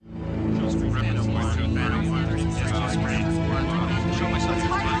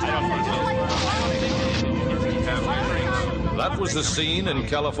That was the scene in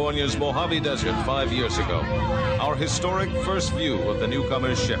California's Mojave Desert 5 years ago. Our historic first view of the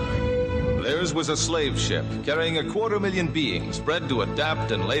newcomer's ship. Theirs was a slave ship carrying 250,000 beings bred to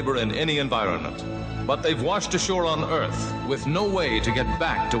adapt and labor in any environment. But they've washed ashore on Earth with no way to get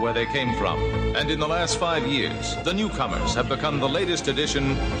back to where they came from. And in the last 5 years, the newcomers have become the latest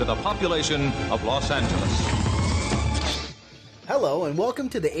addition to the population of Los Angeles. Hello and welcome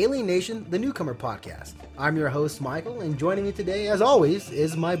to the Alien Nation, the Newcomer Podcast. I'm your host, Michael, and joining me today, as always,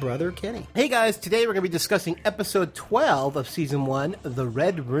 is my brother, Kenny. Hey guys, today we're going to be discussing episode 12 of season 1, The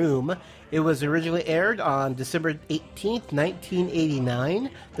Red Room. It was originally aired on December 18th, 1989.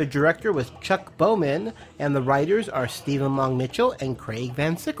 The director was Chuck Bowman, and the writers are Stephen Long Mitchell and Craig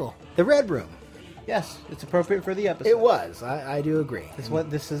Van Sickle. The Red Room. Yes, it's appropriate for the episode. It was. I do agree.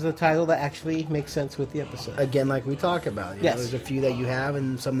 This is a title that actually makes sense with the episode. Again, like we talk about. You know, there's a few that you have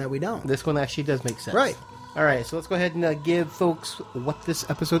and some that we don't. This one actually does make sense. Right. All right, so let's go ahead and give folks what this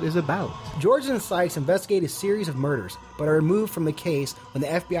episode is about. George and Sykes investigate a series of murders, but are removed from the case when the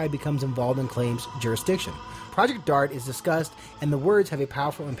FBI becomes involved and claims jurisdiction. Project DART is discussed, and the words have a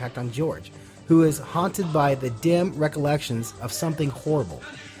powerful impact on George, who is haunted by the dim recollections of something horrible.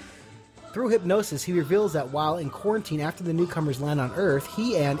 Through hypnosis, he reveals that while in quarantine after the newcomers land on Earth,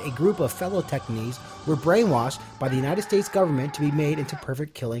 he and a group of fellow technies were brainwashed by the United States government to be made into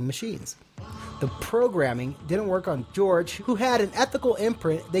perfect killing machines. The programming didn't work on George, who had an ethical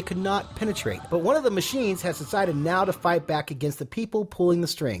imprint they could not penetrate. But one of the machines has decided now to fight back against the people pulling the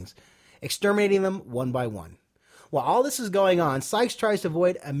strings, exterminating them one by one. While all this is going on, Sykes tries to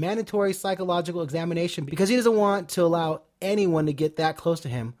avoid a mandatory psychological examination because he doesn't want to allow anyone to get that close to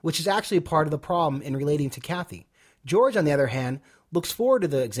him, which is actually part of the problem in relating to Kathy. George, on the other hand, looks forward to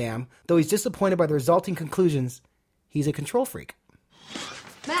the exam, though he's disappointed by the resulting conclusions. He's a control freak.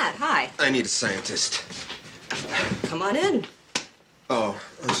 Matt, hi. I need a scientist. Come on in. Oh,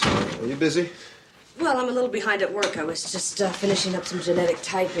 I'm sorry. Are you busy? Well, I'm a little behind at work. I was just finishing up some genetic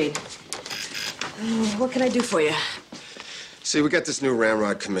typing. What can I do for you? See, we got this new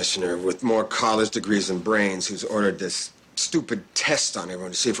Ramrod commissioner with more college degrees than brains who's ordered this stupid test on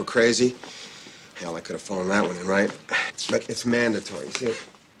everyone to see if we're crazy. Hell, I could have phoned that one in, right? But it's mandatory. See,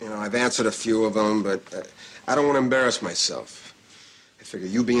 you know, I've answered a few of them, but I don't want to embarrass myself. I figure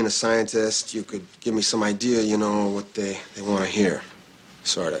you being a scientist, you could give me some idea, you know, what they want to hear.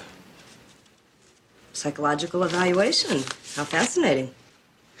 Sort of. Psychological evaluation. How fascinating.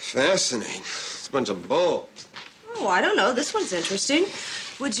 Fascinating. It's a bunch of bull. Oh, I don't know. This one's interesting.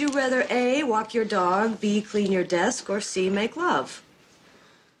 Would you rather A, walk your dog, B, clean your desk, or C, make love?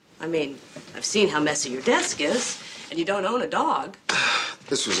 I mean, I've seen how messy your desk is, and you don't own a dog.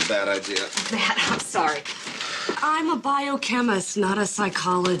 This was a bad idea. Matt, I'm sorry. I'm a biochemist, not a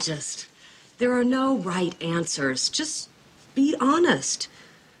psychologist. There are no right answers. Just be honest.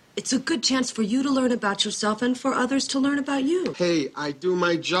 It's a good chance for you to learn about yourself and for others to learn about you. Hey, I do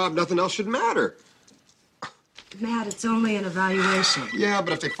my job. Nothing else should matter. Matt, it's only an evaluation. Yeah,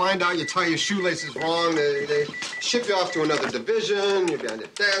 but if they find out you tie your shoelaces wrong, they ship you off to another division, you're behind your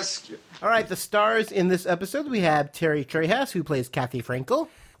desk. All right, the stars in this episode, we have Terry Trejas, who plays Kathy Frankel.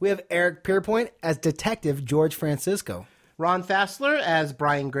 We have Eric Pierpoint as Detective George Francisco. Ron Fassler as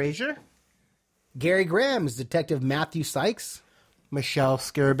Brian Grazier. Gary Graham as Detective Matthew Sykes. Michelle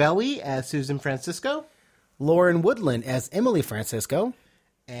Scarabelli as Susan Francisco. Lauren Woodland as Emily Francisco.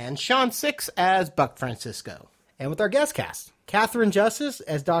 And Sean Six as Buck Francisco. And with our guest cast, Catherine Justice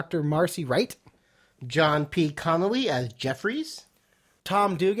as Dr. Marcy Wright. John P. Connolly as Jeffries.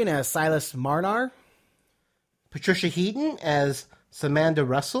 Tom Dugan as Silas Marnar. Patricia Heaton as Samantha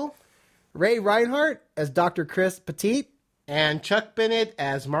Russell. Ray Reinhardt as Dr. Chris Petit. And Chuck Bennett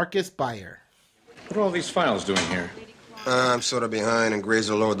as Marcus Beyer. What are all these files doing here? I'm sort of behind, and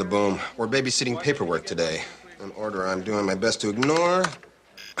Grazer lowered the boom. We're babysitting paperwork today. An order I'm doing my best to ignore.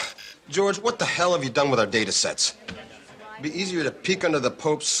 George, what the hell have you done with our data sets? It'd be easier to peek under the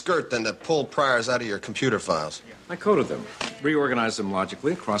Pope's skirt than to pull priors out of your computer files. I coded them, reorganized them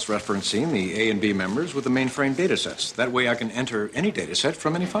logically, cross-referencing the A and B members with the mainframe data sets. That way I can enter any data set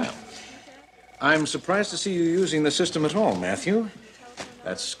from any file. I'm surprised to see you using the system at all, Matthew.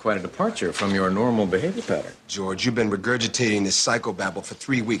 That's quite a departure from your normal behavior pattern. George, you've been regurgitating this psychobabble for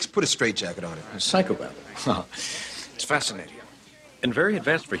 3 weeks. Put a straitjacket on it. Psychobabble. It's fascinating. And very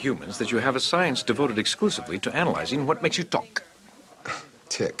advanced for humans that you have a science devoted exclusively to analyzing what makes you talk.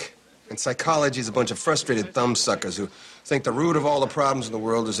 Tick. And psychology is a bunch of frustrated thumbsuckers who think the root of all the problems in the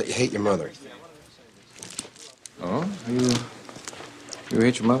world is that you hate your mother. Oh? You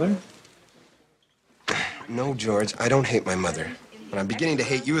hate your mother? No, George, I don't hate my mother. But I'm beginning to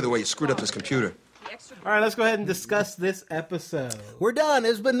hate you the way you screwed up this computer. All right, let's go ahead and discuss this episode. We're done.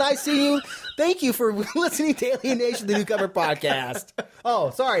 It's been nice seeing you. Thank you for listening to Alienation, the Newcomer podcast.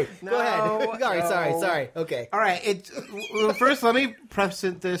 Oh, sorry. Go ahead. Sorry. Okay. All right. Well, first, let me preface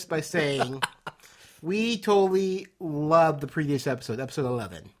this by saying we totally loved the previous episode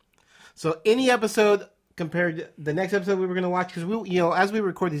 11. So any episode compared to the next episode we were going to watch, because as we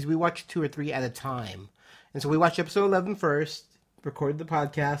record these, we watch 2 or 3 at a time. And so we watched episode 11 first, recorded the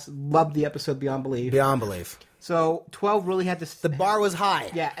podcast, loved the episode beyond belief. Beyond belief. So 12 really had to... The bar was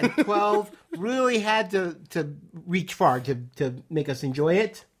high. Yeah, and 12 really had to reach far to make us enjoy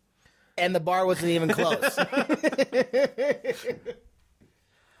it. And the bar wasn't even close.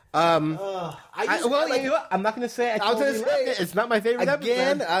 You know what? I'm not going to say I was going to say it's not my favorite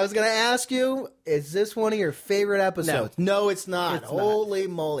again, episode. I was going to ask you, is this one of your favorite episodes? No, it's not. It's not. Holy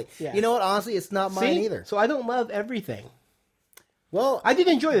moly. Yeah. You know what? Honestly, it's not mine either. So I don't love everything. Well, I did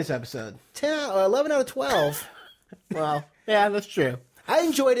enjoy this episode. 11 out of 12. Well, yeah, that's true. I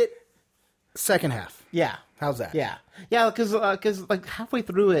enjoyed it second half. Yeah. How's that? Yeah, because like halfway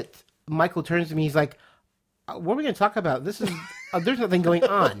through it, Michael turns to me. He's like, "What are we going to talk about? This is there's nothing going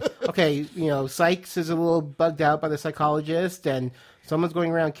on." Okay, Sykes is a little bugged out by the psychologist, and someone's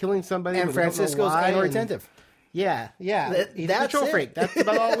going around killing somebody. And but we don't know Francisco's why, inattentive. Yeah. He's a that's control it. freak. That's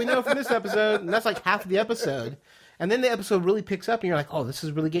about all we know from this episode, and that's like half of the episode. And then the episode really picks up, and you're like, "Oh, this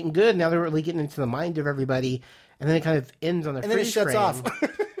is really getting good." Now they're really getting into the mind of everybody, and then it kind of ends on a And then it freeze shuts frame. off.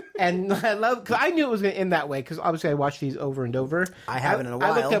 And I love, because I knew it was going to end that way, because obviously I watched these over and over. I haven't in a I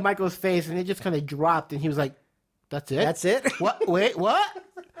looked while. at Michael's face, and it just kind of dropped, and he was like, "That's it? That's it? What? Wait, what?"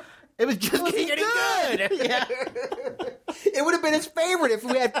 It was just getting good. Yeah. It would have been his favorite if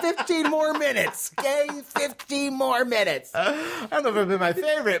we had 15 more minutes. Okay? 15 more minutes. I don't know if it would have been my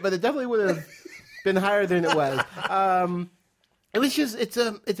favorite, but it definitely would have been higher than it was. It was just, it's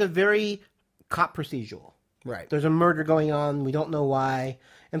a very cop procedural. Right. There's a murder going on. We don't know why.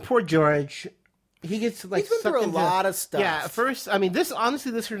 And poor George, he gets like He's been sucked through a into, lot of stuff. Yeah, first, I mean, this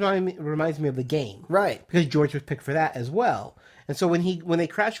reminds me of the game. Right. Because George was picked for that as well. And so when they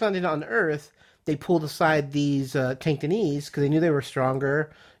crash landed on Earth, they pulled aside these Tanktonese because they knew they were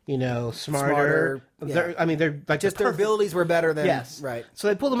stronger, smarter. Yeah. They're like Just their abilities were better than... Yes. Right. So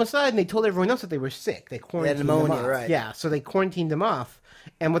they pulled them aside and they told everyone else that they were sick. They quarantined pneumonia, them off. right. Yeah, so they quarantined them off.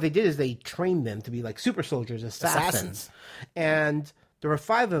 And what they did is they trained them to be like super soldiers, assassins. And there were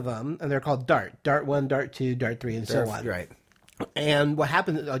 5 of them, and they're called DART. DART 1, DART 2, DART 3, and so on. Right. And what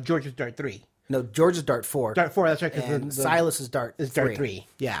happened, George was DART 3. No, George is Dart 4. DART 4, that's right. And Silas is Dart 3. Is DART 3,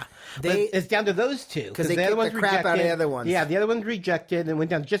 yeah. But it's down to those 2. Because they the other kicked the ones crap out of the rejected. other ones. Yeah, the other ones rejected and went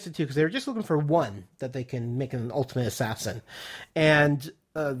down to just the 2 because they were just looking for 1 that they can make an ultimate assassin. And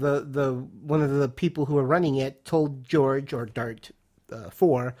the one of the people who were running it told George, or Dart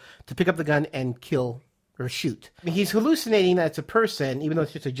 4, to pick up the gun and kill or shoot. I mean, he's hallucinating that it's a person, even though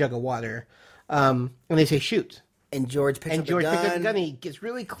it's just a jug of water. And they say shoot. And George picks up the gun. Picks up the gun. He gets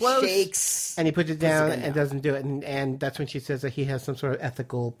really close, shakes, and he puts it down and doesn't do it. And that's when she says that he has some sort of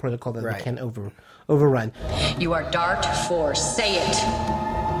ethical protocol that they can't overrun. You are Dart 4. Say it.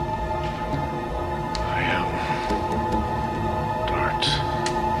 I am Dart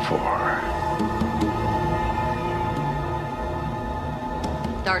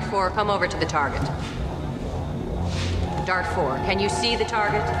 4. Dart 4, come over to the target. Dart 4, can you see the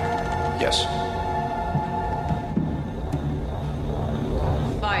target? Yes.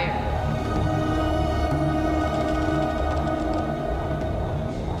 Fire.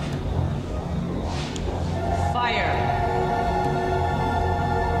 Fire.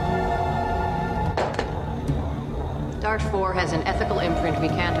 Dart 4 has an ethical imprint we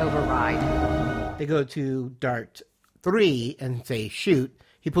can't override. They go to Dart 3 and say shoot.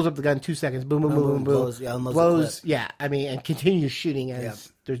 He pulls up the gun 2 seconds. Boom, boom, boom, boom, boom. Blows, yeah, unloads the clip. And continues shooting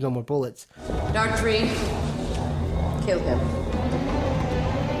as there's no more bullets. Dart 3, kill him.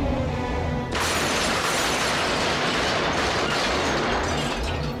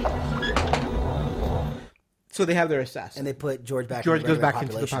 So they have their assassin. And they put George back George in the goes regular back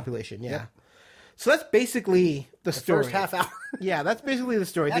into the population, yeah. Yep. So that's basically the story. First half hour. Yeah, that's basically the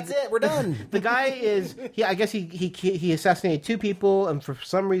story. That's it. We're done. The guy is, I guess he assassinated 2 people, and for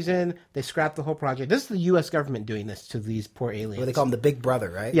some reason they scrapped the whole project. This is the U.S. government doing this to these poor aliens. Well, they call him the Big Brother,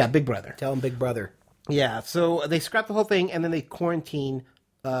 right? Yeah, Big Brother. Tell him Big Brother. Yeah, so they scrapped the whole thing, and then they quarantine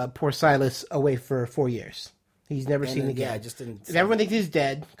poor Silas away for 4 years. He's never seen again. Yeah, just didn't. And everyone thinks he's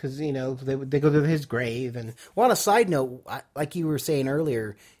dead because they go to his grave and. Well, on a side note, like you were saying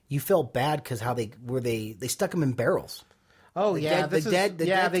earlier, you felt bad because how they stuck him in barrels. Oh, yeah. The dead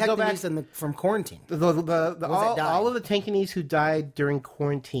they go back from quarantine. All of the Tankanese who died during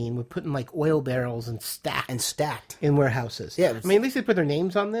quarantine were put in like oil barrels and stacked in warehouses. Yeah, I mean, at least they put their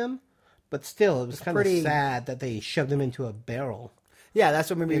names on them, but still, it was kind of sad that they shoved them into a barrel. Yeah, that's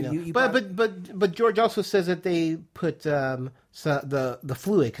what maybe you but George also says that they put the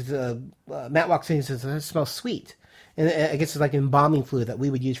fluid because Matt walks in and says it smells sweet. And I guess it's like embalming fluid that we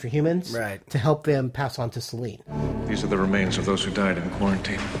would use for humans to help them pass on to Celine. These are the remains of those who died in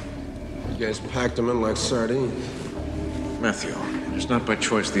quarantine. You guys packed them in like sardines. Matthew, it is not by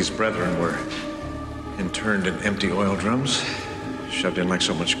choice these brethren were interned in empty oil drums, shoved in like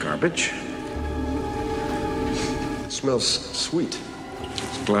so much garbage. It smells sweet.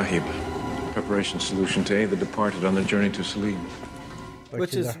 It's glahib, preparation solution to aid the departed on their journey to Celine.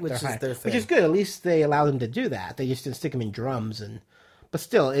 Which is their thing. Which is good. At least they allowed them to do that. They just didn't stick them in drums, but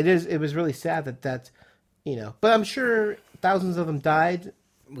still, it was really sad that But I'm sure thousands of them died.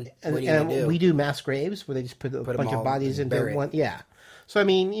 We do mass graves where they just put a bunch of bodies into one. Yeah. So I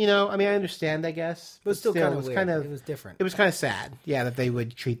mean, I understand, I guess, but still kind of weird. It was different. It was kind of sad, that they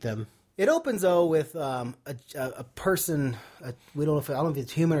would treat them. It opens though with a person. I don't know if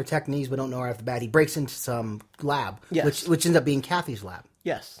it's human or Technese. We don't know right off the bat. He breaks into some lab, which ends up being Kathy's lab.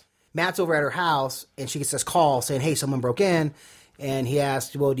 Yes. Matt's over at her house, and she gets this call saying, "Hey, someone broke in," and he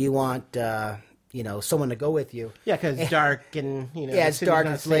asked, "Well, do you want someone to go with you?" Yeah, because it's dark and it's dark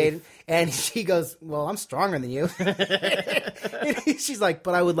and it's late. And she goes, "Well, I'm stronger than you." She's like,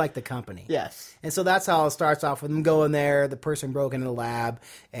 "But I would like the company." Yes. And so that's how it starts off with them going there. The person broke into the lab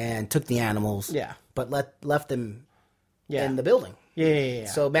and took the animals. Yeah. But left them in the building. Yeah.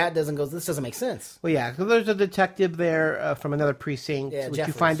 So Matt this doesn't make sense. Well, yeah, because there's a detective there from another precinct, which Jeffers.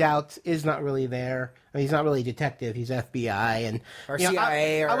 you find out is not really there. I mean, he's not really a detective. He's FBI. Or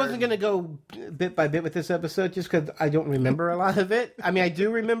CIA. I wasn't going to go bit by bit with this episode just because I don't remember a lot of it. I mean, I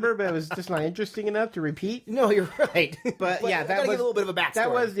do remember, but it was just not interesting enough to repeat. No, you're right. But yeah, that was give a little bit of a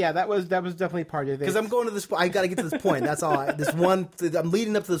backstory. That was definitely part of it. Because I'm going to this. I got to get to this point. That's all. I'm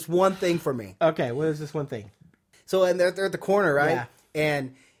leading up to this one thing for me. Okay, what is this one thing? So and they're at the corner, right? Yeah.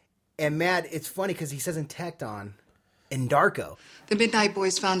 And Matt, it's funny because he says in Tecton, Darko. The Midnight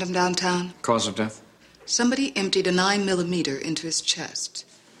Boys found him downtown. Cause of death? Somebody emptied a 9mm into his chest.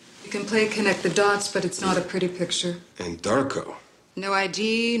 You can connect the dots, but it's not a pretty picture. Darko. No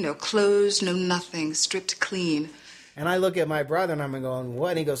ID, no clothes, no nothing. Stripped clean. And I look at my brother and I'm going,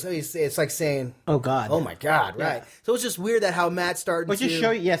 what? And he goes, it's like saying, oh, God. Oh, my God, right. Yeah. So it's just weird that how Matt's starting to...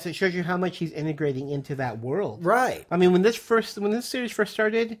 it shows you how much he's integrating into that world. Right. I mean, when this series first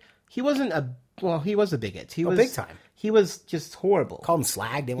started, he wasn't he was a bigot. He was big time. He was just horrible. Called him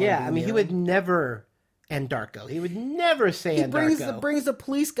slag. He would never end Darko. He would never say Darko. He brings the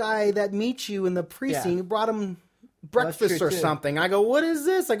police guy that meets you in the precinct. He brought him... breakfast or something. I go, what is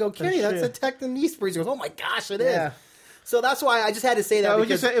this? I go, Kenny, that's a Tecton priest. He goes, oh my gosh, it is. So that's why I just had to say that.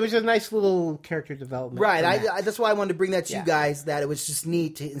 It was a nice little character development. Right. That's why I wanted to bring that to you guys, that it was just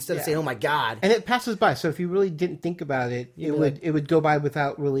neat to, instead of saying, oh my God. And it passes by. So if you really didn't think about it, it would go by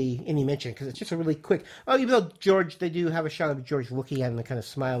without really any mention because it's just a really quick. Oh, even though George, they do have a shot of George looking at him and kind of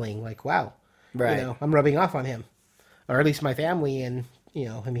smiling like, wow. Right. I'm rubbing off on him. Or at least my family and... I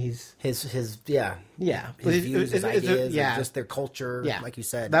mean, he's his views, his ideas, just their culture, like you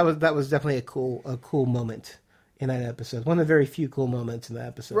said. That was definitely a cool moment in that episode. One of the very few cool moments in that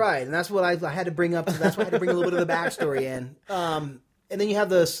episode. Right, and that's what I had to bring up. That's why I had to bring a little bit of the backstory in. And then you have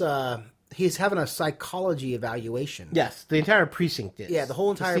this. He's having a psychology evaluation. Yes, the entire precinct is. Yeah, the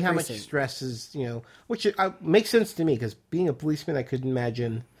whole entire precinct. precinct. How much stress is which makes sense to me because being a policeman, I couldn't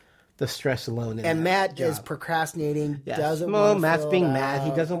imagine the stress alone. And Matt is procrastinating. Yes. Doesn't. Well, Matt's being mad.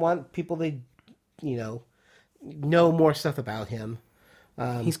 He doesn't want people to, know more stuff about him.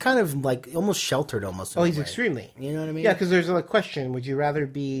 He's kind of like almost sheltered, almost. Oh, he's extremely. You know what I mean? Yeah, because there's a question: would you rather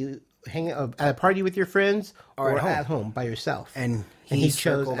be hanging at a party with your friends or at home by yourself? And he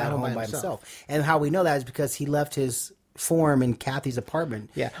chose at home by himself. And how we know that is because he left his form in Kathy's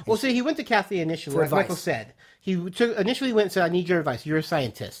apartment. Yeah. Well, so he went to Kathy initially, like Michael said. He initially went and said, "I need your advice. You're a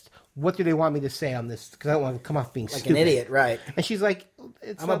scientist. What do they want me to say on this? Because I don't want to come off being like stupid." An idiot, right? And she's like,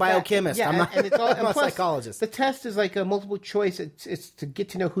 I'm a biochemist. Yeah, I'm a plus, psychologist. The test is like a multiple choice. It's to get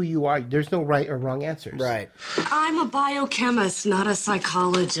to know who you are. There's no right or wrong answers. Right. I'm a biochemist, not a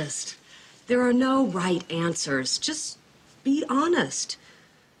psychologist. There are no right answers. Just be honest.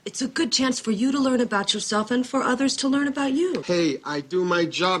 It's a good chance for you to learn about yourself and for others to learn about you. Hey, I do my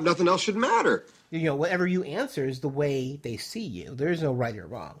job. Nothing else should matter. Whatever you answer is the way they see you. There is no right or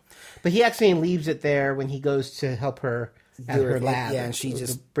wrong. But he actually leaves it there when he goes to help her at her lab. Yeah, and she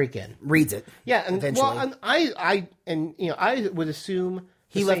just break in. reads it. Yeah, and eventually. well, and I would assume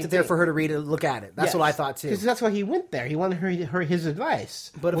he left it there for her to read it, look at it. That's what I thought too. Because that's why he went there. He wanted his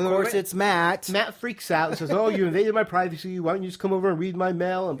advice. But of course, it's Matt. Matt freaks out and says, "Oh, you invaded my privacy. Why don't you just come over and read my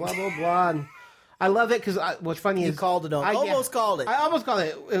mail?" And blah blah blah. And I love it because what's funny is called it. Almost called it. I almost called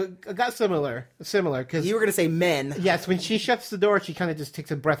it. It got similar because you were going to say men. Yes, when she shuts the door, she kind of just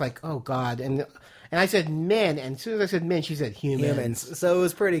takes a breath, like, "Oh God," and I said men, and as soon as I said men, she said humans. So it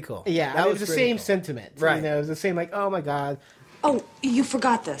was pretty cool. Yeah, that it was the same sentiment. Right. You know, it was the same, like, "Oh my God." Oh, you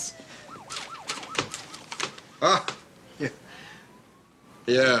forgot this. Ah, yeah.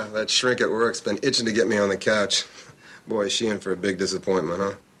 Yeah, that shrink at work's been itching to get me on the couch. Boy, is she in for a big disappointment,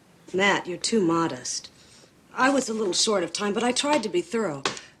 huh? Matt, you're too modest. I was a little short of time, but I tried to be thorough.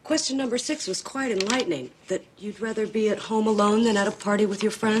 Question number 6 was quite enlightening. That you'd rather be at home alone than at a party with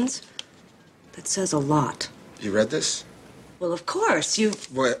your friends? That says a lot. You read this? Well, of course, you...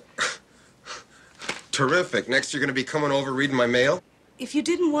 Boy, terrific. Next, you're going to be coming over reading my mail? If you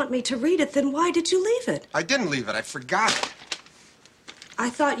didn't want me to read it, then why did you leave it? I didn't leave it. I forgot it. I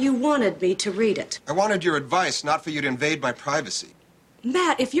thought you wanted me to read it. I wanted your advice, not for you to invade my privacy.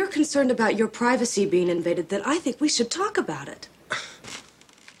 Matt, if you're concerned about your privacy being invaded, then I think we should talk about it.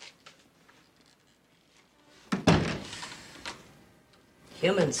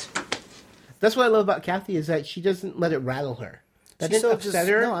 Humans. That's what I love about Kathy is that she doesn't let it rattle her. That didn't upset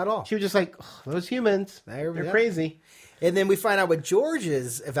her. No, at all. She was just like, oh, those humans, they're crazy. And then we find out what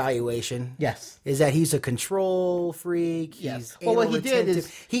George's evaluation is that he's a control freak. Yes. He's well, what he did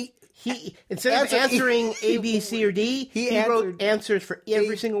is he instead of answering A, B, C, or D, he wrote answers for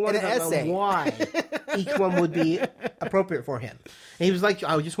every single one of them and why each one would be appropriate for him. And he was like,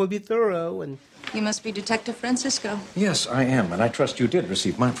 I just want to be thorough. And You must be Detective Francisco. Yes, I am, and I trust you did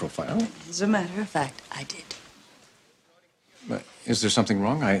receive my profile. As a matter of fact, I did. But is there something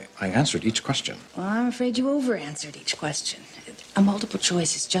wrong? I answered each question. Well, I'm afraid you over-answered each question. A multiple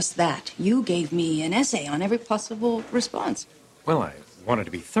choice is just that. You gave me an essay on every possible response. Well, I wanted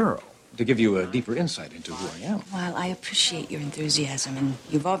to be thorough, to give you a deeper insight into who I am. While I appreciate your enthusiasm, and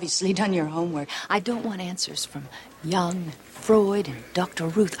you've obviously done your homework, I don't want answers from Jung, Freud, and Dr.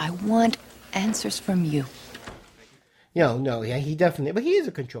 Ruth. I want answers from you. No, he definitely, but he is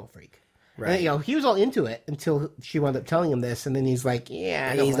a control freak. Right. And, he was all into it until she wound up telling him this, and then he's like,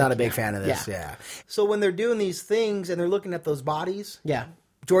 yeah, he's not a big fan of this. Yeah. So when they're doing these things and they're looking at those bodies,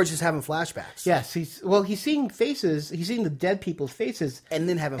 George is having flashbacks. Yes, he's seeing faces. He's seeing the dead people's faces, and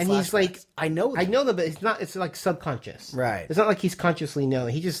then having. And flashbacks. he's like, I know them, but it's not. It's like subconscious. Right. It's not like he's consciously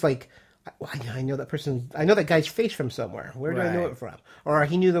knowing. He just like, I know that person. I know that guy's face from somewhere. Where do I know it from? Or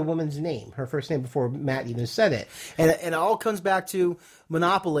he knew the woman's name, her first name, before Matt even said it. And it all comes back to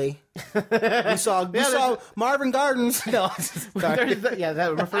Monopoly. we saw Marvin Gardens. No,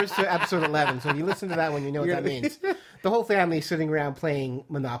 that refers to episode 11. So if you listen to that one, you know what that means. The whole family sitting around playing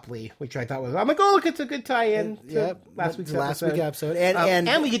Monopoly, which I thought was, I'm like, oh, look, it's a good tie-in to last week's episode.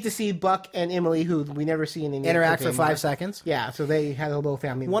 And we get to see Buck and Emily, who we never see in any interact for 5 seconds. Yeah, so they had a little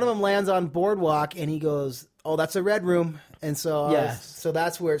family. One of them lands on Boardwalk, and he goes, oh, that's a red room. And so so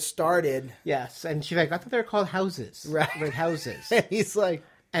that's where it started. Yes, and she's like, I thought they were called houses. Right. Red houses. And he's like...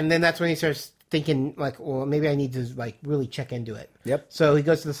 And then that's when he starts thinking, like, well, maybe I need to, like, really check into it. Yep. So he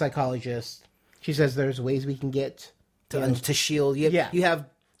goes to the psychologist. She says there's ways we can get... To shield. You have...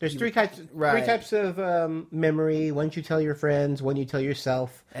 There's three types of memory. One you tell your friends, one you tell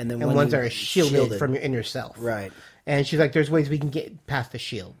yourself, and ones that are shielded from your inner self. Right. And she's like, there's ways we can get past the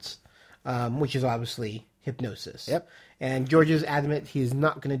shields, which is obviously hypnosis. Yep. And George is adamant he's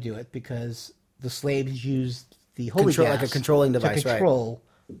not going to do it because the slaves used the holy gas like a controlling device, to control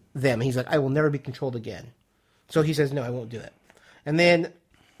them. He's like, I will never be controlled again. So he says, no, I won't do it. And then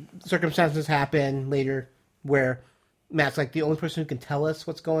circumstances happen later where Matt's like, the only person who can tell us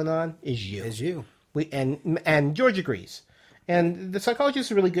what's going on is you. And George agrees. And the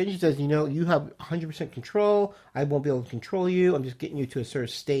psychologist is really good. She says, you have 100% control. I won't be able to control you. I'm just getting you to a certain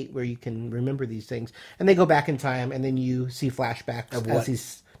state where you can remember these things. And they go back in time, and then you see flashbacks as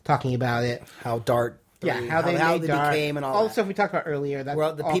he's talking about it. How Dart... how they became and all the stuff we talked about earlier. That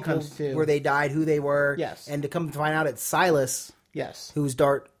the all people comes to... where they died, who they were. Yes. And to come to find out it's Silas. Yes. Who's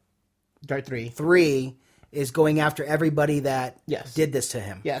Dart 3 is going after everybody that did this to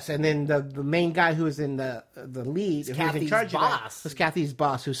him. Yes, and then the main guy who was in the lead, who was in charge of that, was Kathy's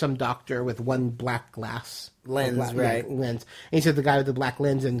boss, who's some doctor with one black lens. Lens. And he said the guy with the black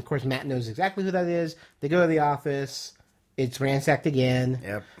lens, and of course Matt knows exactly who that is. They go to the office. It's ransacked again.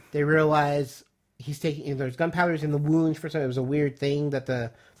 Yep. They realize he's taking. There's gunpowders in the wounds for some. It was a weird thing that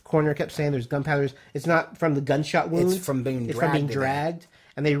the coroner kept saying there's gunpowder. It's not from the gunshot wounds. It's from being dragged.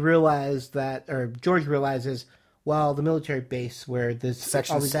 And they realized that, or George realizes, well, the military base where this...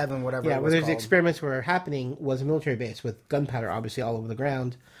 Section 7, whatever yeah, it was where those called. experiments were happening was a military base with gunpowder, obviously, all over the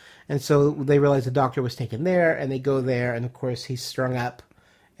ground. And so they realized the doctor was taken there, and they go there, and of course he's strung up.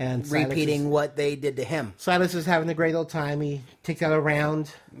 And repeating what they did to him. Silas is having a great old time. He takes out a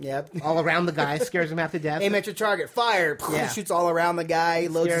round. Yep. All around the guy, scares him half to death. Aim at your target, fire. Yeah. Shoots all around the guy,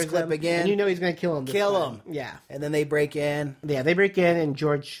 loads his clip again. And you know he's going to kill him. Kill him. Yeah. And then they break in. Yeah, they break in, and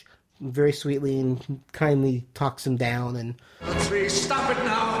George very sweetly and kindly talks him down. And Three, stop it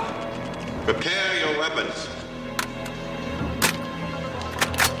now. Prepare your weapons.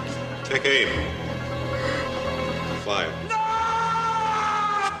 Take aim. Fire.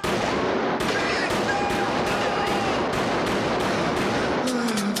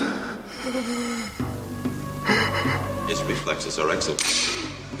 His reflexes are excellent.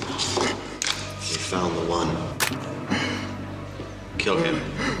 We found the one. Kill him.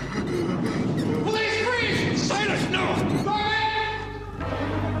 Police, freeze! Silence, no!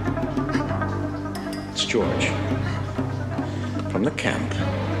 It's George. From the camp.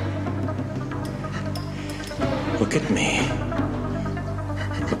 Look at me.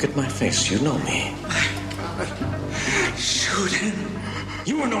 Look at my face. You know me. Shoot him.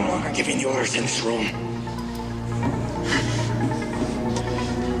 You are no longer giving the orders in this room.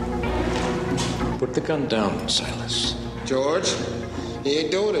 Put the gun down, Silas. George? He ain't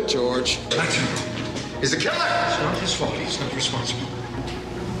doing it, George. That's it. He's a killer! It's not his fault. He's not responsible.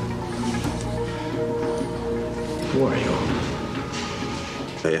 Who are you?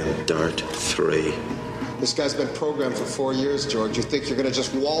 I am Dart 3. This guy's been programmed for 4 years, George. You think you're gonna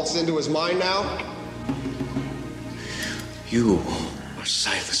just waltz into his mind now? You are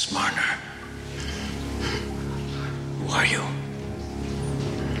Silas Marner. Who are you?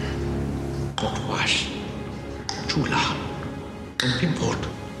 Wash. Chula. Import.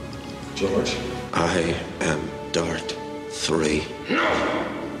 George? I am Dart 3. No!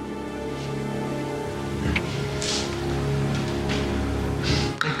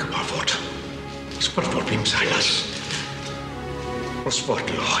 Sport Silas. Och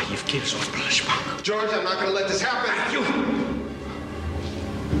sportlag gives oss Brunschbank. George, I'm not gonna let this happen! You!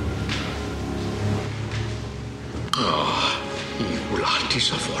 I will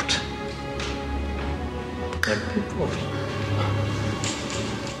så fort.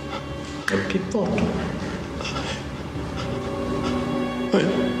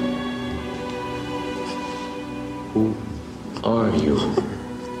 Who are you?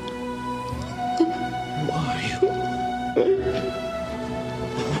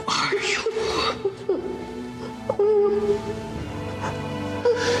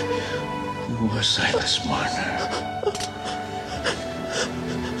 Who was Silas Marner?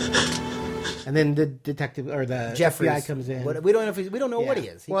 And then the detective or the Jeffries FBI comes in. We don't know what he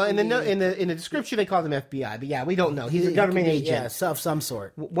is. Well, in the description they call him FBI, but yeah, we don't know. He's a government agent, of some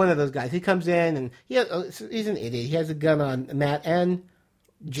sort. One of those guys. He comes in and he's an idiot. He has a gun on Matt and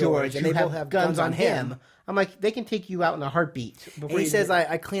George, and they both have guns on him. I'm like, they can take you out in a heartbeat. And he says,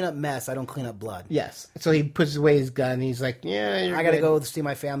 I clean up mess. I don't clean up blood. Yes. So he puts away his gun. And he's like, yeah, I got to go see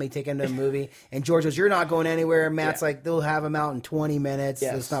my family, take him to a movie. And George goes, you're not going anywhere. And Matt's like, they'll have him out in 20 minutes.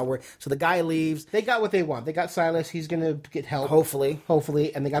 Yes. It's not worth. So the guy leaves. They got what they want. They got Silas. He's going to get help. Hopefully.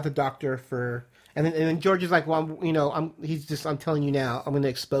 And they got the doctor for... And then George is like, well, I'm telling you now, I'm going to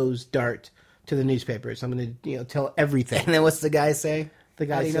expose Dart to the newspapers. I'm going to, tell everything. And then what's the guy say? The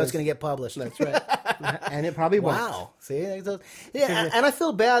guy How do you know says, it's going to get published? That's right. And it probably won't. Wow. See? Yeah, and I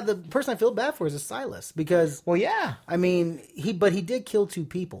feel bad. The person I feel bad for is Silas because... Well, yeah. I mean, he did kill 2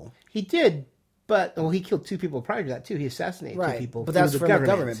 people. He did, but... Well, he killed 2 people prior to that, too. He assassinated 2 people. But that's from the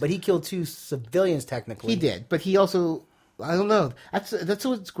government. But he killed 2 civilians, technically. He did. But he also... I don't know. That's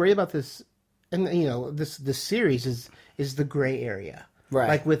what's great about this... And, this series is the gray area. Right.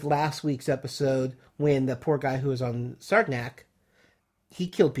 Like with last week's episode when the poor guy who was on Sarnak... He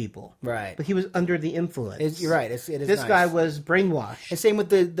killed people, right? But he was under the influence. You're right. It is this nice. guy was brainwashed, and same with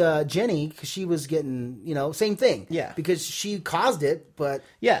the Jenny because she was getting same thing. Yeah, because she caused it. But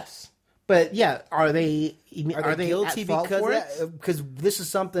yes, but yeah, are they guilty because this is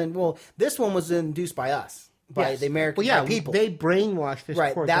something? Well, this one was induced by us. By the American people. They brainwashed this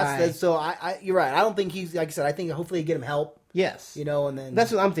poor guy. So you're right. I don't think he's like I said. I think hopefully you get him help. Yes, and then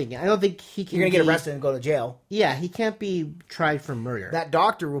that's what I'm thinking. I don't think he can. You're gonna get arrested and go to jail. Yeah, he can't be tried for murder. That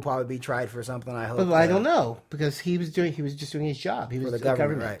doctor will probably be tried for something. I hope. But I don't know because he was just doing his job. He was for the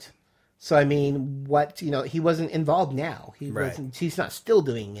government. Right. So, I mean, he wasn't involved now. He's not still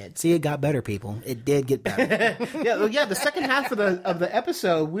doing it. See, it got better, people. It did get better. Yeah, the second half of the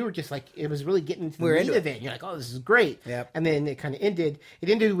episode, we were just like, it was really getting into the meat of it. You're like, oh, this is great. Yep. And then it kind of ended. It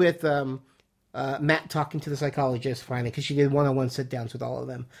ended with Matt talking to the psychologist finally, because she did one-on-one sit-downs with all of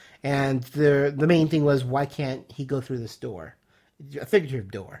them. And the main thing was, why can't he go through this door? A figurative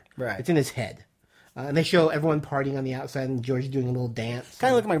door. Right. It's in his head. And they show everyone partying on the outside, and George doing a little dance.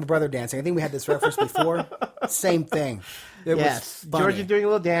 Kind of like my brother dancing. I think we had this reference before. Same thing. It was funny. George is doing a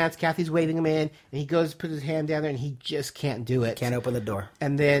little dance. Kathy's waving him in, and he goes to put his hand down there, and he just can't do it. Can't open the door.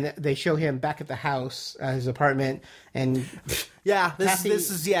 And then they show him back at the house, his apartment, and yeah, Kathy, this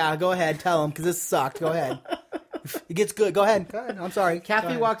is go ahead, tell him, because this sucked. Go ahead. It gets good. Go ahead. I'm sorry.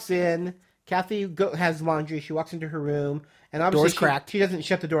 Kathy walks in. Kathy has laundry. She walks into her room, and obviously Door's cracked. She doesn't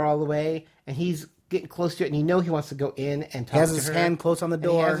shut the door all the way, and he's getting close to it, and he wants to go in and talk to her. He has his hand close on the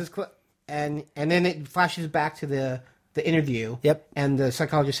door. And then it flashes back to the interview. Yep. And the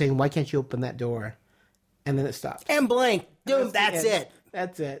psychologist saying, why can't you open that door? And then it stops. And blank. Dude, that's it.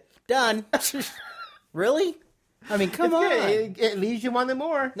 That's it. Done. Really? I mean, come on. It leaves you wanting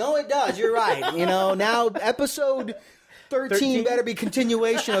more. No, it does. You're right. Now episode 13 better be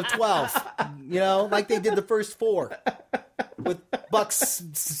continuation of 12. Like they did the first 4 with Buck's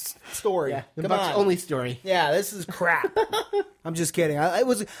story. Yeah, the Buck's only story. Yeah, this is crap. I'm just kidding. It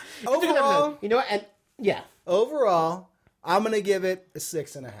was overall. You know what? And yeah, overall, I'm gonna give it a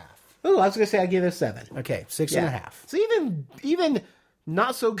 6.5. Oh, I was gonna say I give it a 7. Okay, 6.5. So even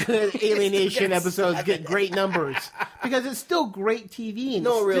not so good Alienation episodes get great numbers because it's still great TV and it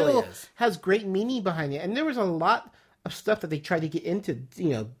really still is. has great meaning behind it. And there was a lot of stuff that they tried to get into,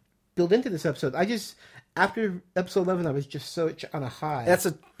 build into this episode. After episode 11, I was just so on a high. That's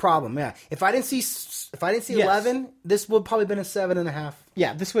a problem. Yeah, if I didn't see 11, this would probably been a 7.5.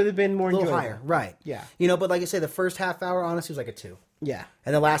 Yeah, this would have been more a little enjoyable. higher, right? Yeah, but like I say, the first half hour honestly was like a 2. Yeah,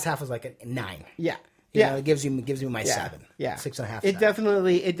 and the last half was like a 9. Yeah, it gives you my 7. Yeah, 6.5. It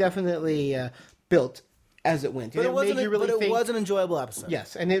definitely built as it went. But it wasn't. It was an enjoyable episode.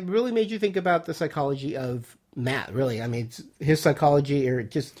 Yes, and it really made you think about the psychology of Matt, really. I mean, his psychology, or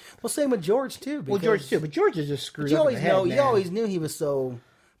just... Well, same with George, too. Well, George, too. But George is just screwed up in the head, man. You always knew he was so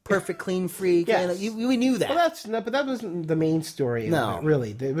perfect, clean freak. Yes. We knew that. Well, but that wasn't the main story of it,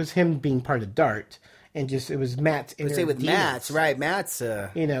 really. It was him being part of DART, and it was Matt's inner say with demons. Matt's, right, Matt's...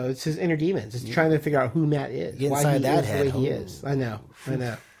 it's his inner demons. It's trying to figure out who Matt is. Why he is the way he is. I know.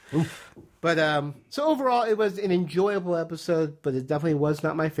 But, so overall, it was an enjoyable episode, but it definitely was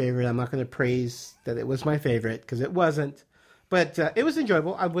not my favorite. I'm not going to praise that it was my favorite, because it wasn't. But it was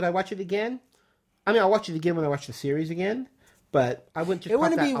enjoyable. Would I watch it again? I mean, I'll watch it again when I watch the series again, but I wouldn't just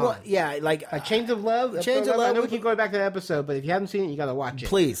pop that on. Yeah, like... Chains of Love? Chains of Love. I know we keep going back to that episode, but if you haven't seen it, you got to watch it.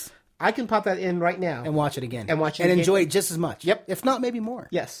 Please. I can pop that in right now. And watch it again. And enjoy it just as much. Yep. If not, maybe more.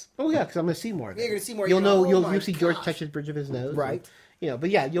 Yes. Oh, yeah, because I'm going to see more of it. You're going to see more. You'll see George touch the bridge of his nose. Right.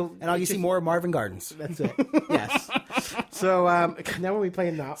 But yeah, I'll see more of Marvin Gardens. That's it. Yes. So now when we play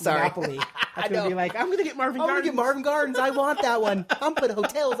Monopoly, I'm going to be like, I'm going to get Marvin Gardens. I'm going to get Marvin Gardens. I want that one. I'm putting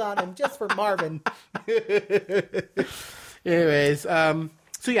hotels on him just for Marvin. Anyways, so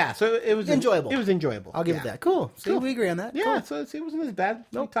it was enjoyable. It was enjoyable. I'll give it that. Cool. So we agree on that. Yeah, cool. so it wasn't as bad.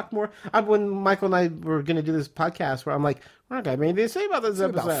 We talked more. When Michael and I were going to do this podcast, where I'm like, we're not going to have anything to say about this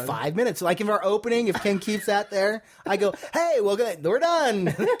episode. About 5 minutes. Like in our opening, if Ken keeps that there, I go, hey, we're done.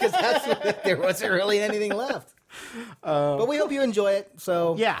 Because there wasn't really anything left. But we hope you enjoy it.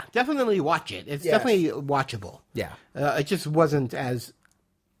 So yeah, definitely watch it. It's definitely watchable. Yeah. It just wasn't as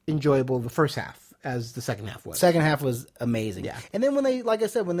enjoyable the first half as the second half was. Second half was amazing. Yeah. And then when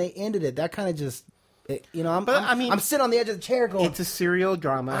they ended it, that kind of just... I'm sitting on the edge of the chair going... It's a serial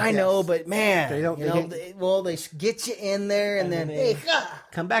drama. I know, but man... They get you in there and then... Hey,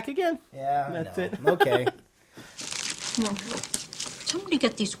 come back again. Yeah, that's it. Okay. Come on, somebody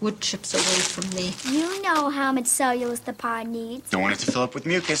get these wood chips away from me. You know how much cellulose the pod needs. Don't want it to fill up with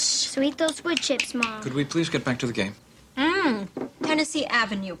mucus. So eat those wood chips, Mom. Could we please get back to the game? Tennessee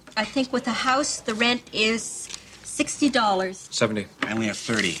Avenue. I think with the house, the rent is $60. 70. I only have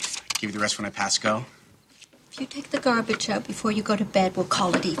 30. Give you the rest when I pass go. If you take the garbage out before you go to bed, we'll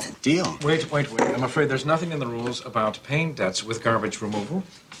call it even. Deal. Wait. I'm afraid there's nothing in the rules about paying debts with garbage removal.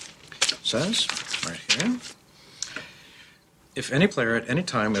 It says, right here, if any player at any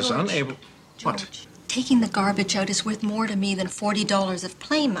time is unable... What? Taking the garbage out is worth more to me than $40 of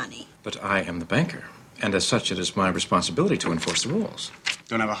play money. But I am the banker. And as such, it is my responsibility to enforce the rules.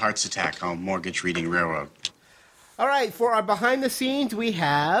 Don't have a heart's attack on mortgage reading railroad. All right, for our behind the scenes, we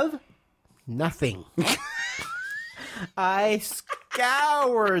have nothing. I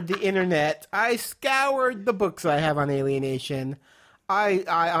scoured the internet. I scoured the books I have on Alienation. I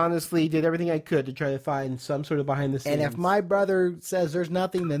honestly did everything I could to try to find some sort of behind the scenes. And if my brother says there's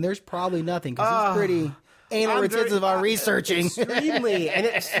nothing, then there's probably nothing, because he's pretty anal retentive on researching. Extremely. And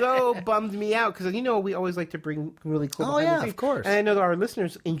it so bummed me out, because, we always like to bring really cool behind the scenes. Of course. And I know that our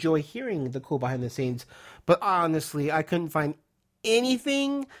listeners enjoy hearing the cool behind the scenes. But honestly, I couldn't find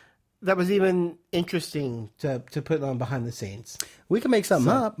anything that was even interesting to put on behind the scenes. We can make something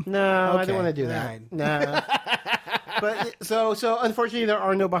up. No, Okay. I don't want to do that. Right. No. But so unfortunately, there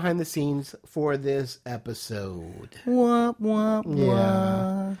are no behind the scenes for this episode. Wah, wah,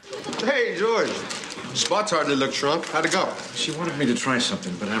 wah. Hey, George. Spot's hardly look shrunk. How'd it go? She wanted me to try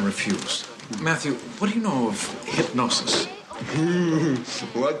something, but I refused. Matthew, what do you know of hypnosis?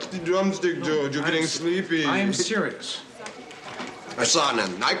 What's the drumstick, George? You're getting sleepy. I am serious. I saw it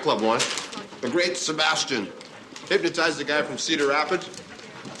in a nightclub once. The great Sebastian hypnotized a guy from Cedar Rapids.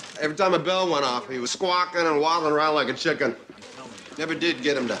 Every time a bell went off, he was squawking and waddling around like a chicken. Never did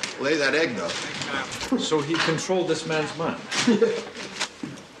get him to lay that egg, though. So he controlled this man's mind.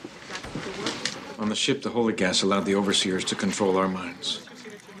 On the ship, the Holy Gas allowed the overseers to control our minds.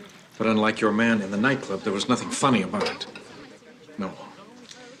 But unlike your man in the nightclub, there was nothing funny about it. No.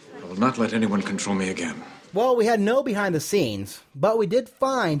 I will not let anyone control me again. Well, we had no behind the scenes, but we did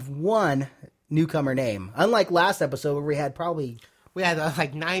find one newcomer name. Unlike last episode where we had probably... We had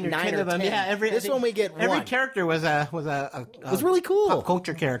like 9 or 10 of them. 10. Yeah, this one we get every one. character was a It was really cool. pop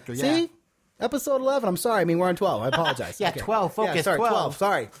culture character. Yeah. See? Episode 11. I'm sorry. I mean, we're on 12. I apologize. Yeah, Okay. 12. Focus, Yeah, sorry, 12.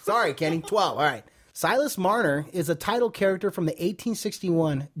 Sorry, Kenny. 12. All right. Silas Marner is a title character from the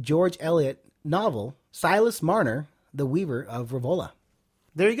 1861 George Eliot novel, Silas Marner, the Weaver of Rivola.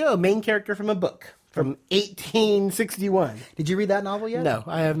 There you go. Main character from a book from 1861. Did you read that novel yet? No,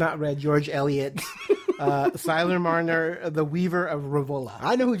 I have not read George Eliot. Silas Marner, the Weaver of Rivola.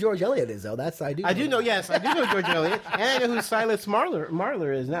 I know who George Eliot is, though. I do know George Eliot. And I know who Silas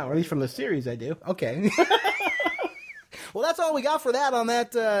Marler is now, or at least from the series I do. Okay. Well, that's all we got for that on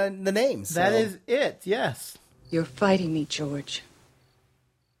that the names. So. That is it, yes. You're fighting me, George.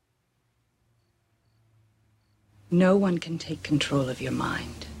 No one can take control of your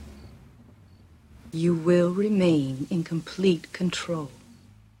mind. You will remain in complete control.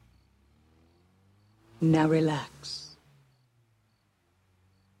 Now relax.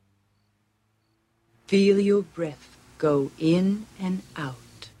 Feel your breath go in and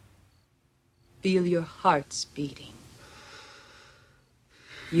out. Feel your hearts beating.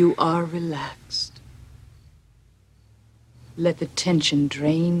 You are relaxed. Let the tension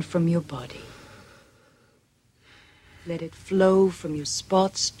drain from your body. Let it flow from your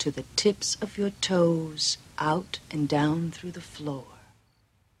spots to the tips of your toes, out and down through the floor.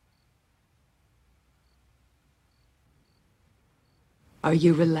 Are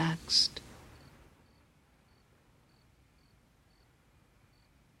you relaxed?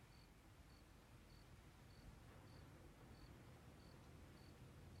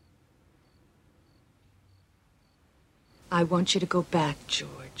 I want you to go back,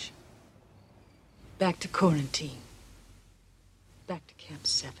 George. Back to quarantine. Back to Camp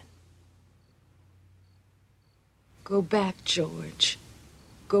 7. Go back, George.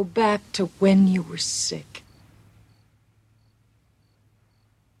 Go back to when you were sick.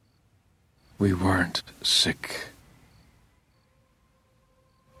 We weren't sick.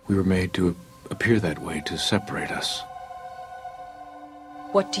 We were made to appear that way to separate us.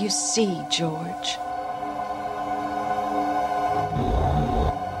 What do you see, George?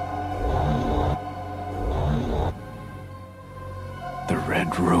 The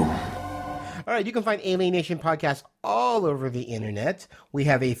Red Room. All right, you can find Alienation Podcast all over the internet. We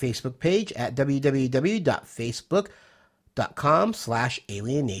have a Facebook page at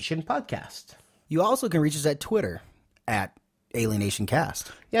www.facebook.com/alienationpodcast. You also can reach us at Twitter at AlienationCast.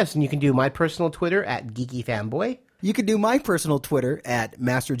 Yes, and you can do my personal Twitter at GeekyFanboy. You can do my personal Twitter at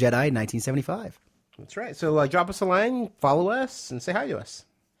MasterJedi1975. That's right. So drop us a line, follow us, and say hi to us.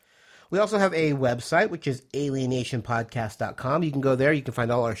 We also have a website, which is alienationpodcast.com. You can go there. You can find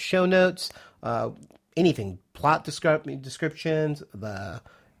all our show notes, anything, plot descriptions. I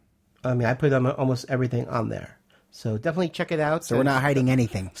put almost everything on there. So definitely check it out. So we're not hiding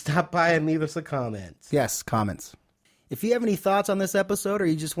anything. Stop by and leave us a comment. Yes, comments. If you have any thoughts on this episode or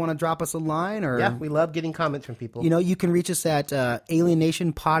you just want to drop us a line, or yeah, we love getting comments from people. You can reach us at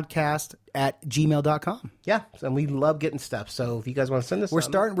alienationpodcast@gmail.com. Yeah, and we love getting stuff. So if you guys want to send us, we're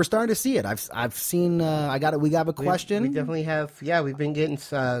starting to see it. I've seen. We got a question. We definitely have. Yeah, we've been getting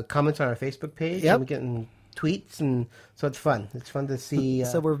comments on our Facebook page. Yep. And we're getting tweets, and so it's fun. It's fun to see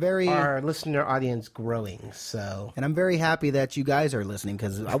So we're very our listener audience growing. So, and I'm very happy that you guys are listening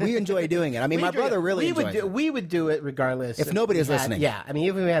because we enjoy doing it. I mean, my brother really enjoys it. We would do it regardless. If nobody is listening. Yeah, I mean,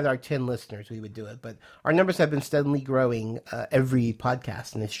 even if we had our 10 listeners, we would do it. But our numbers have been steadily growing every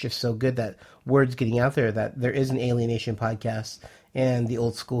podcast, and it's just so good that word's getting out there that there is an Alienation podcast, and the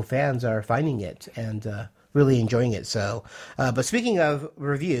old school fans are finding it and really enjoying it. So, but speaking of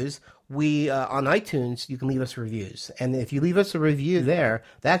reviews, we on iTunes, you can leave us reviews. And if you leave us a review there,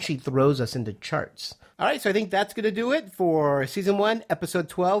 that actually throws us into charts. All right, so I think that's going to do it for Season 1, Episode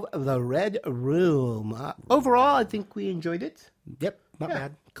 12 of The Red Room. Overall, I think we enjoyed it. Yep, not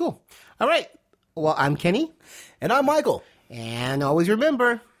bad. Cool. All right. Well, I'm Kenny. And I'm Michael. And always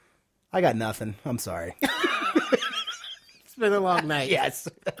remember, I got nothing. I'm sorry. It's been a long night. Yes.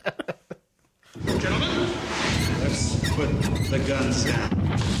 Gentlemen, let's put the guns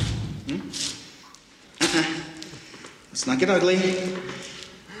down. Let's not get ugly.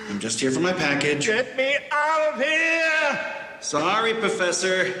 I'm just here for my package. Get me out of here! Sorry,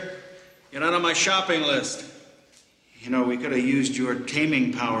 Professor. You're not on my shopping list. You know, we could have used your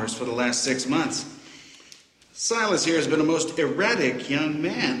taming powers for the last 6 months. Silas here has been a most erratic young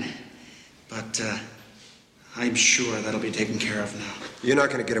man. But, I'm sure that'll be taken care of now. You're not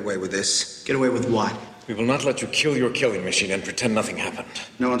going to get away with this. Get away with what? We will not let you kill your killing machine and pretend nothing happened.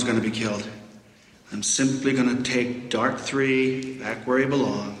 No one's going to be killed. I'm simply going to take Dart 3 back where he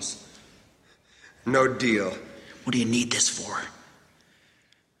belongs. No deal. What do you need this for?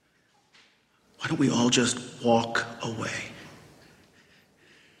 Why don't we all just walk away?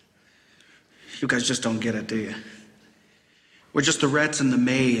 You guys just don't get it, do you? We're just the rats in the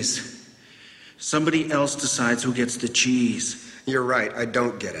maze. Somebody else decides who gets the cheese. You're right, I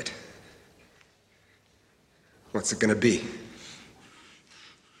don't get it. What's it gonna be?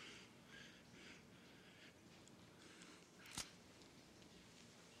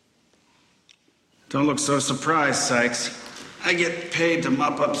 Don't look so surprised, Sykes. I get paid to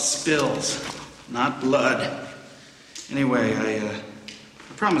mop up spills, not blood. Anyway, I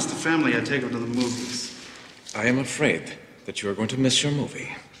promised the family I'd take them to the movies. I am afraid that you are going to miss your movie.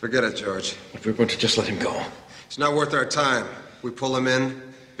 Forget it, George. But we're going to just let him go. It's not worth our time. We pull him in,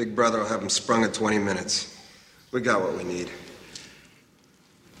 Big Brother will have him sprung in 20 minutes. We got what we need.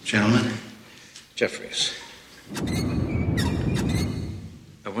 Gentlemen? Jeffries.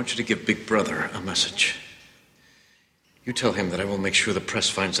 I want you to give Big Brother a message. You tell him that I will make sure the press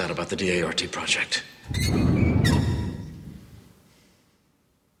finds out about the DART project.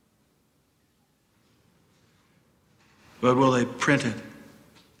 But will they print it?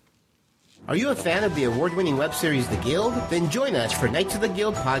 Are you a fan of the award-winning web series The Guild? Then join us for Knights of the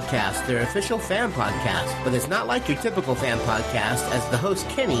Guild podcast, their official fan podcast. But it's not like your typical fan podcast, as the host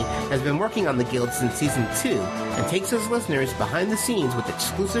Kenny has been working on The Guild since Season 2 and takes his listeners behind the scenes with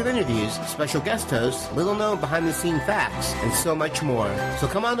exclusive interviews, special guest hosts, little-known behind-the-scene facts, and so much more. So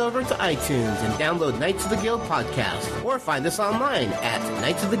come on over to iTunes and download Knights of the Guild podcast, or find us online at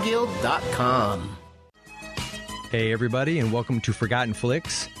knightsoftheguild.com. Hey everybody, and welcome to Forgotten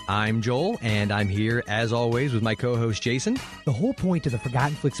Flicks. I'm Joel, and I'm here, as always, with my co-host Jason. The whole point of the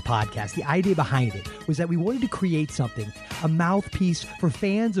Forgotten Flicks podcast, the idea behind it, was that we wanted to create something, a mouthpiece for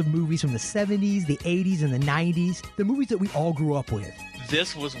fans of movies from the 70s, the 80s, and the 90s, the movies that we all grew up with.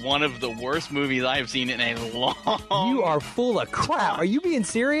 This was one of the worst movies I have seen in a long You are full of crap. Are you being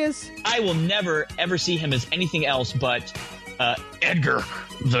serious? I will never, ever see him as anything else but Edgar,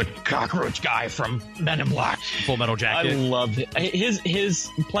 the cockroach guy from Men in Black. Full Metal Jacket. I loved it. His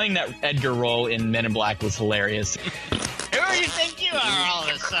playing that Edgar role in Men in Black was hilarious. Who do you think you are all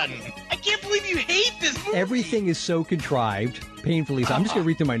of a sudden? I can't believe you hate this movie. Everything is so contrived, painfully so. I'm just going to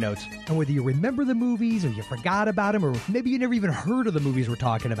read through my notes. And whether you remember the movies or you forgot about them or maybe you never even heard of the movies we're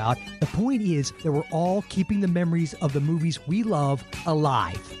talking about, the point is that we're all keeping the memories of the movies we love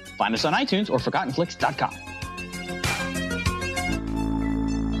alive. Find us on iTunes or ForgottenFlix.com.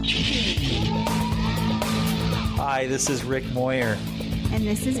 Hi, this is Rick Moyer. And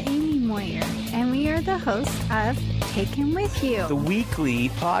this is Amy Moyer. And we are the hosts of Take Him With You, The weekly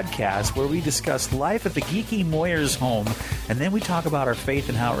podcast where we discuss life at the geeky Moyers home. And then we talk about our faith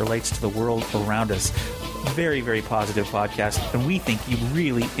and how it relates to the world around us. Very, very positive podcast. And we think you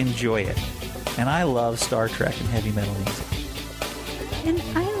really enjoy it. And I love Star Trek and heavy metal music. And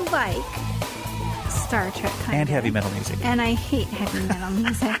I like Star Trek and heavy metal music. And I hate heavy metal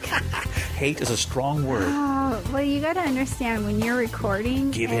music. Hate is a strong word. Oh, well, you got to understand when you're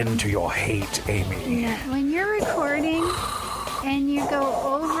recording. Give in to your hate, Amy. Yeah, when you're recording, and you go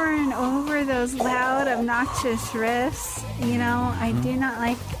over and over those loud, obnoxious riffs. You know, I do not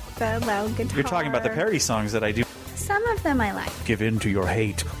like the loud guitar. You're talking about the parody songs that I do. Some of them I like. Give in to your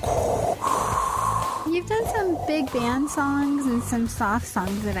hate. You've done some big band songs and some soft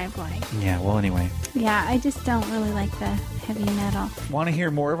songs that I've liked. Yeah, well, anyway. Yeah, I just don't really like the heavy metal. Want to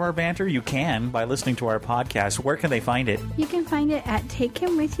hear more of our banter? You can by listening to our podcast. Where can they find it? You can find it at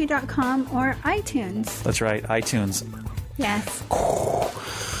takehimwithyou.com or iTunes. That's right, iTunes. Yes.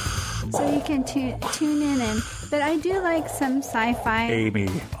 So you can tune in. But I do like some sci-fi. Amy,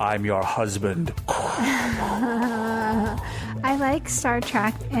 I'm your husband. I like Star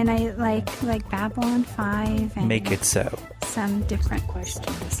Trek, and I like Babylon 5. And Make it so. Some different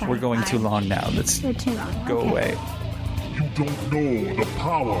sci-fi. We're going too long now. They're too long. Go away. You don't know the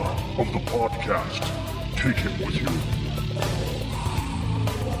power of the podcast. Take him with you.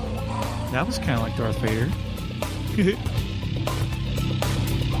 That was kind of like Darth Vader.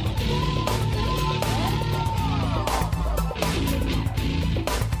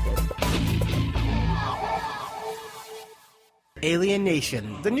 Alien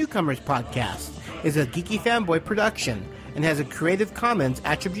Nation, the Newcomers Podcast, is a geeky fanboy production and has a Creative Commons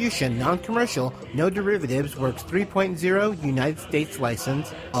Attribution, Non-Commercial, No Derivatives, Works 3.0 United States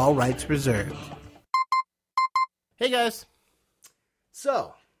license, all rights reserved. Hey guys.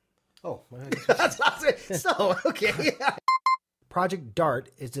 So. Oh. So, okay. Project DART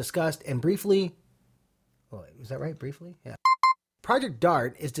is discussed and briefly... Oh, wait, was that right? Briefly? Yeah. Project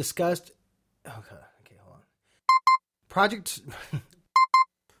DART is discussed... Oh, God. Project.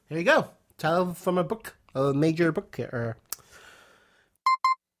 There you go. Title from a book, a major book. There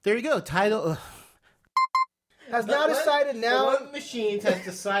you go. Title. Has now decided now. The one machines has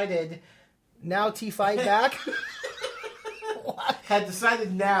decided now to fight back. Had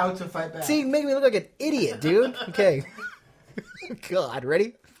decided now to fight back. See, make me look like an idiot, dude. Okay. God,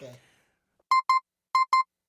 ready?